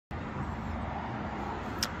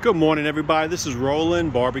Good morning, everybody. This is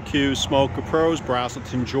Roland, Barbecue Smoker Pros,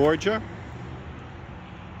 Braselton, Georgia.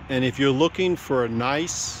 And if you're looking for a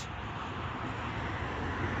nice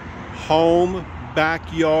home,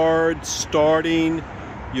 backyard, starting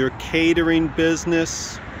your catering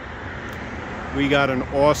business, we got an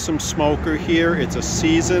awesome smoker here. It's a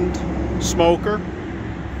seasoned smoker,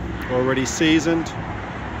 already seasoned.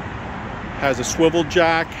 Has a swivel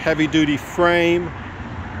jack, heavy duty frame,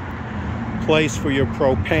 place for your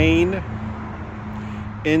propane.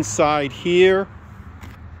 Inside here,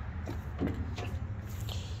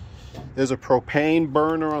 there's a propane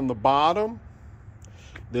burner on the bottom.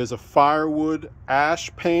 There's a firewood ash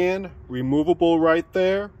pan, removable right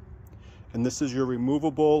there. And this is your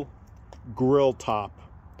removable grill top.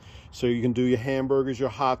 So you can do your hamburgers, your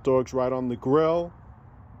hot dogs right on the grill,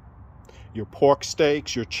 your pork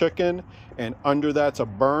steaks, your chicken, and under that's a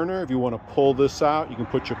burner. If you want to pull this out, you can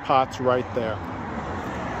put your pots right there.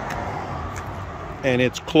 And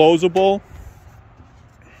it's closable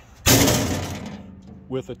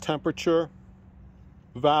with a temperature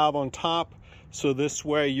valve on top, so this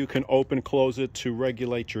way you can open close it to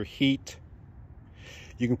regulate your heat.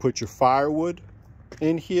 You can put your firewood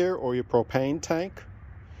in here or your propane tank.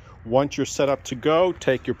 Once you're set up to go,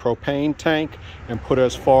 take your propane tank and put it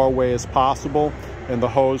as far away as possible, and the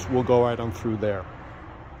hose will go right on through there.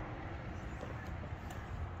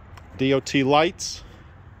 DOT lights,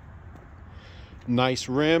 nice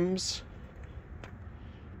rims,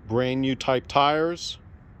 brand new type tires,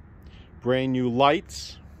 brand new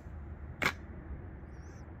lights.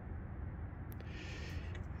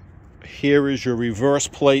 Here is your reverse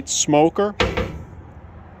plate smoker.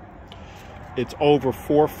 It's over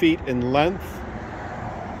 4 feet in length.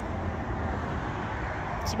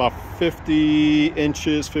 It's about 50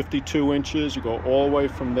 inches, 52 inches. You go all the way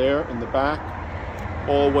from there in the back,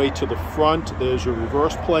 all the way to the front. There's your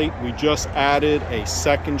reverse plate. We just added a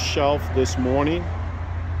second shelf this morning.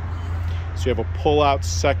 So you have a pull-out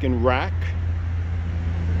second rack.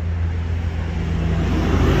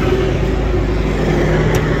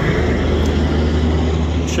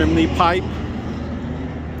 Chimney pipe.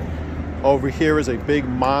 Over here is a big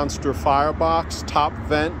monster firebox, top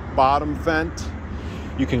vent, bottom vent.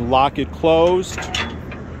 You can lock it closed.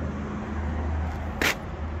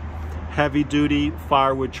 Heavy duty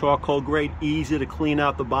firewood charcoal grate, easy to clean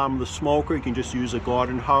out the bottom of the smoker. You can just use a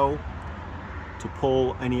garden hoe to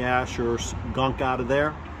pull any ash or gunk out of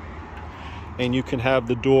there. And you can have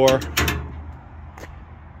the door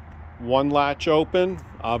one latch open,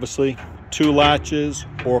 obviously 2 latches,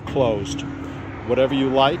 or closed, whatever you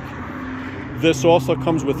like. This also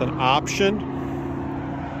comes with an option,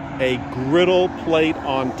 a griddle plate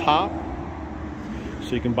on top.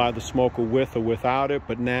 So you can buy the smoker with or without it,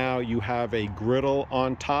 but now you have a griddle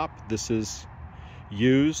on top. This is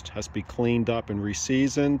used, has to be cleaned up and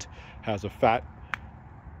re-seasoned. Has a fat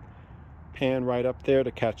pan right up there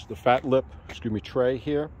to catch the fat lip, tray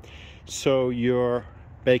here. So your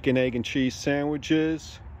bacon, egg, and cheese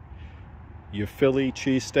sandwiches, your Philly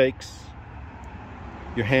cheesesteaks,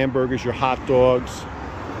 your hamburgers, your hot dogs,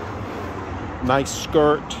 nice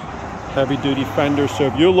skirt, heavy duty fender. So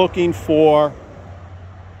if you're looking for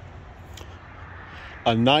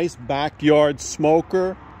a nice backyard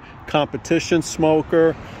smoker, competition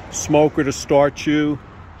smoker, smoker to start you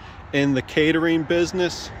in the catering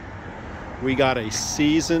business, we got a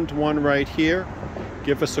seasoned one right here.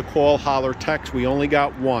 Give us a call, holler, text. We only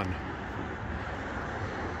got one.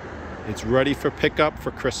 It's ready for pickup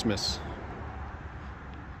for Christmas.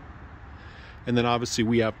 And then obviously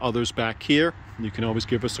we have others back here. You can always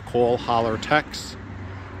give us a call, holler, text.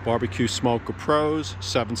 Barbecue Smoker Pros,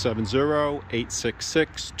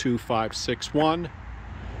 770-866-2561.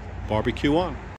 Barbecue on.